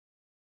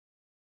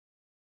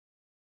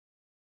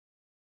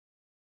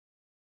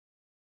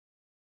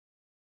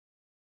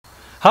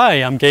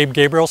Hi, I'm Gabe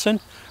Gabrielson,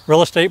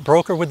 real estate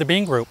broker with the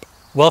Bean Group.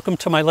 Welcome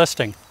to my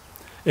listing.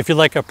 If you'd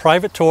like a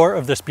private tour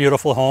of this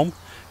beautiful home,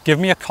 give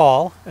me a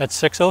call at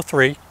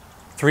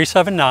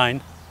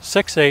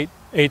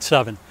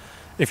 603-379-6887.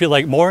 If you'd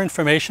like more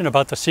information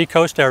about the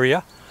Seacoast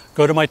area,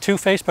 go to my two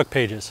Facebook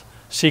pages,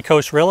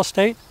 Seacoast Real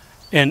Estate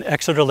and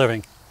Exeter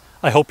Living.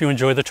 I hope you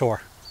enjoy the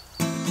tour.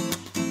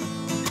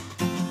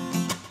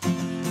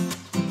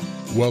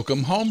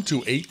 Welcome home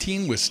to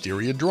 18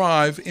 Wisteria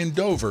Drive in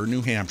Dover,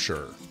 New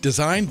Hampshire.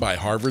 Designed by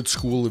Harvard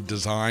School of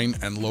Design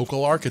and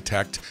local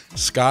architect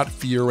Scott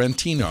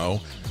Fiorentino,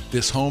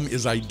 this home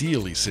is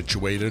ideally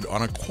situated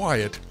on a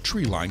quiet,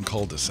 tree-lined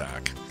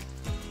cul-de-sac.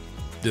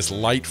 This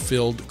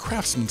light-filled,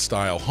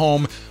 craftsman-style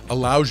home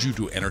allows you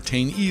to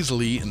entertain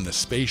easily in the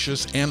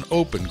spacious and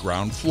open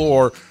ground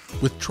floor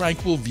with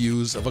tranquil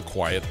views of a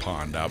quiet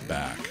pond out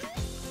back.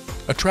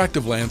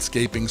 Attractive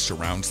landscaping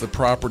surrounds the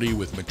property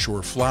with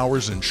mature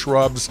flowers and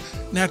shrubs,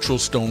 natural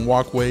stone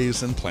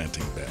walkways, and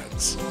planting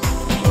beds.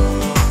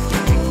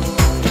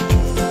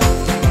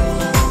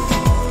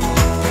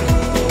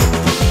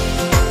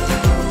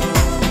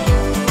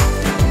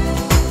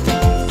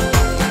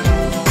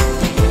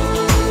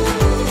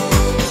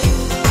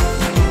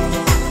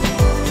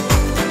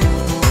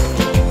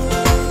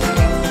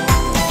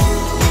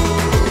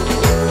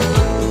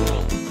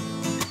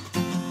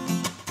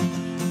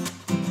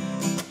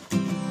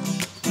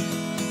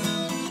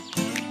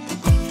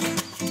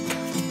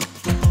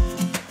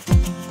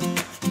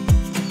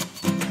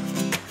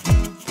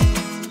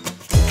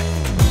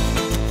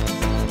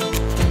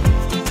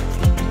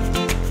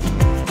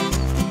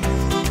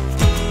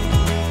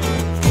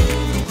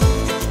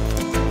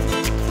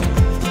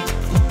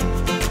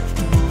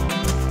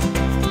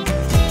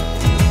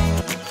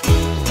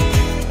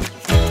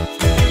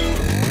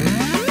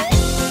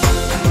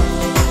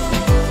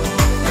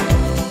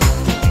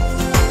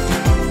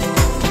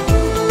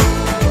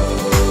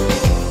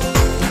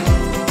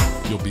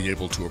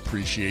 To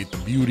appreciate the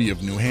beauty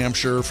of New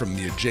Hampshire from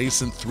the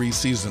adjacent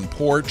three-season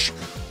porch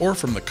or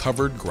from the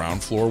covered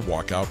ground floor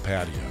walkout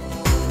patio.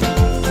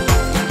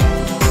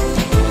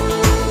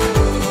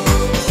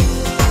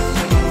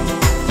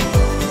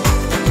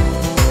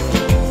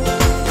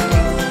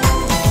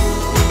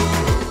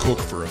 Cook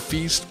for a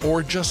feast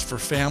or just for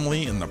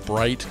family in the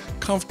bright,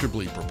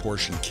 comfortably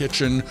proportioned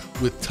kitchen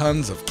with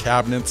tons of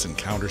cabinets and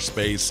counter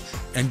space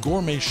and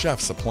gourmet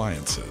chef's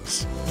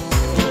appliances.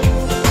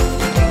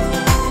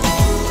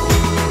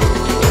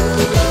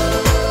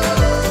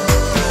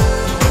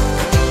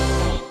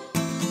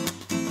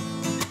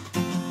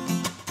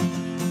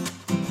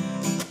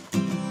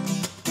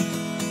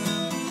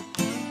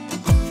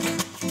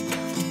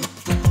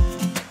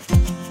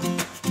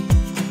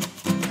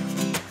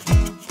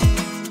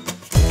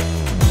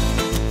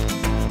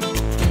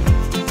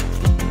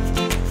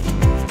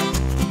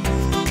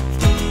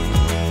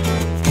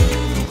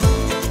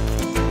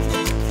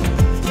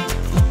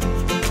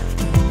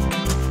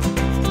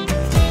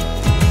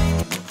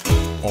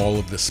 All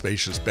of the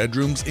spacious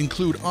bedrooms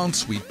include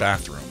ensuite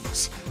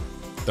bathrooms.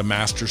 The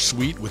master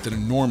suite with an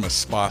enormous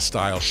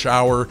spa-style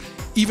shower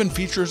even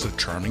features a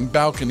charming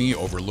balcony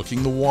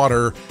overlooking the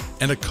water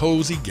and a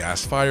cozy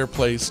gas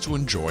fireplace to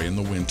enjoy in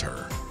the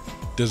winter.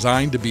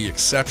 Designed to be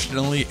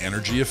exceptionally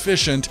energy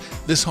efficient,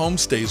 this home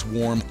stays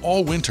warm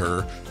all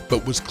winter,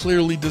 but was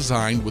clearly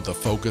designed with a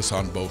focus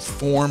on both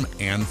form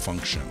and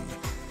function.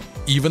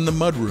 Even the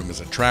mudroom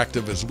is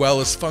attractive as well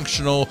as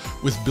functional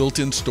with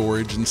built-in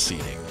storage and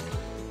seating.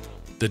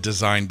 The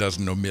design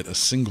doesn't omit a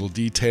single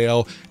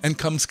detail and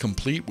comes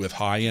complete with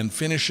high-end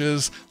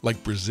finishes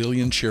like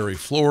Brazilian cherry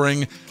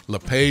flooring,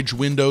 LePage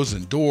windows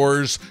and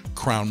doors,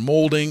 crown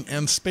molding,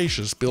 and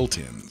spacious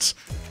built-ins,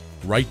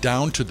 right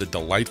down to the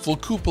delightful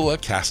cupola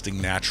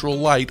casting natural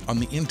light on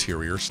the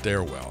interior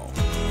stairwell.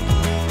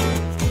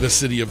 The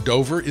city of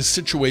Dover is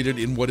situated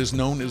in what is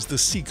known as the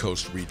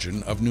Seacoast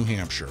region of New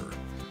Hampshire.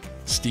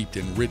 Steeped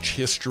in rich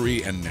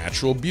history and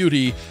natural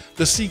beauty,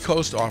 the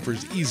Seacoast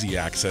offers easy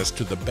access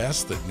to the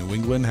best that New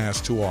England has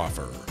to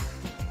offer.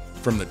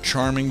 From the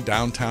charming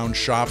downtown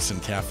shops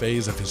and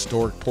cafes of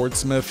historic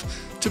Portsmouth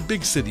to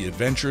big city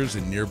adventures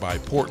in nearby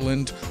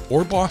Portland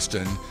or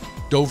Boston,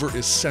 Dover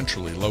is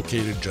centrally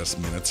located just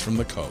minutes from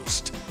the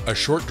coast. A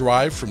short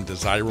drive from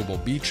desirable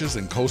beaches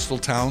and coastal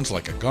towns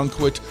like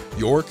Agunquit,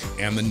 York,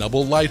 and the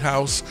Nubble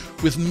Lighthouse,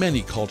 with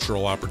many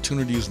cultural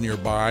opportunities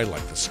nearby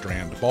like the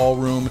Strand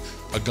Ballroom,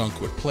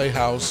 Agunquit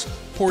Playhouse,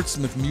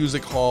 Portsmouth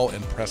Music Hall,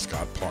 and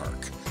Prescott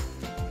Park.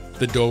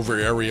 The Dover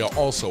area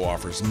also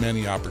offers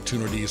many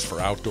opportunities for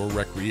outdoor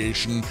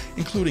recreation,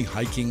 including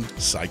hiking,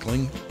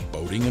 cycling,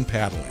 boating, and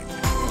paddling.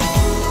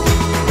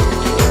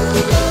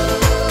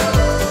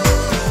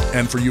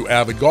 And for you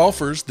avid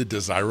golfers, the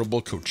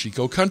desirable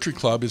Cochico Country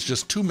Club is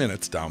just 2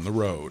 minutes down the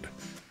road.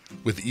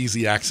 With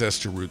easy access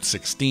to Route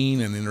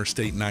 16 and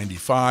Interstate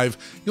 95,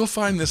 you'll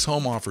find this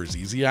home offers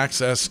easy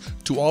access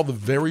to all the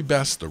very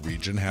best the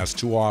region has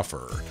to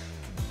offer.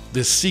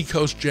 This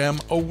Seacoast gem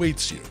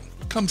awaits you.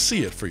 Come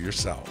see it for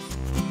yourself.